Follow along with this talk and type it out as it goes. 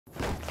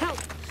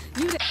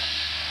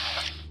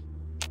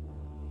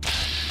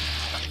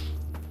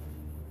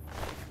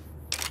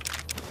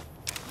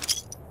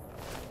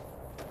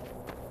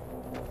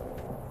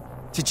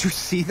Did you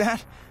see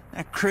that?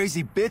 That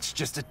crazy bitch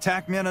just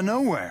attacked me out of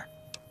nowhere.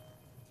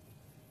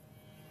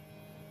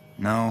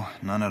 No,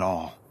 none at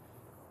all.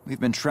 We've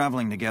been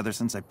traveling together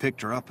since I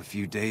picked her up a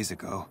few days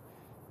ago,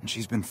 and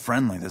she's been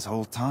friendly this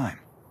whole time.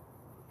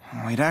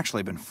 We'd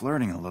actually been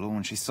flirting a little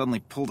when she suddenly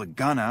pulled a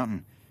gun out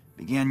and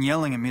began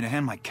yelling at me to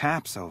hand my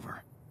caps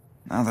over.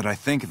 Now that I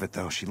think of it,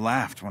 though, she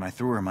laughed when I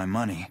threw her my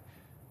money.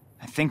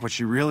 I think what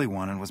she really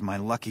wanted was my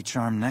Lucky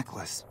Charm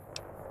necklace.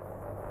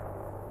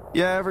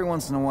 Yeah, every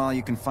once in a while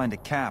you can find a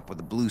cap with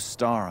a blue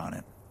star on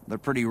it. They're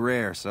pretty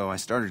rare, so I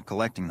started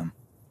collecting them.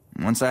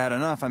 Once I had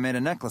enough, I made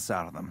a necklace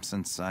out of them,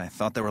 since I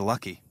thought they were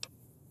lucky.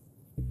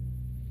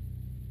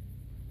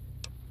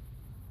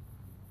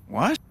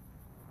 What?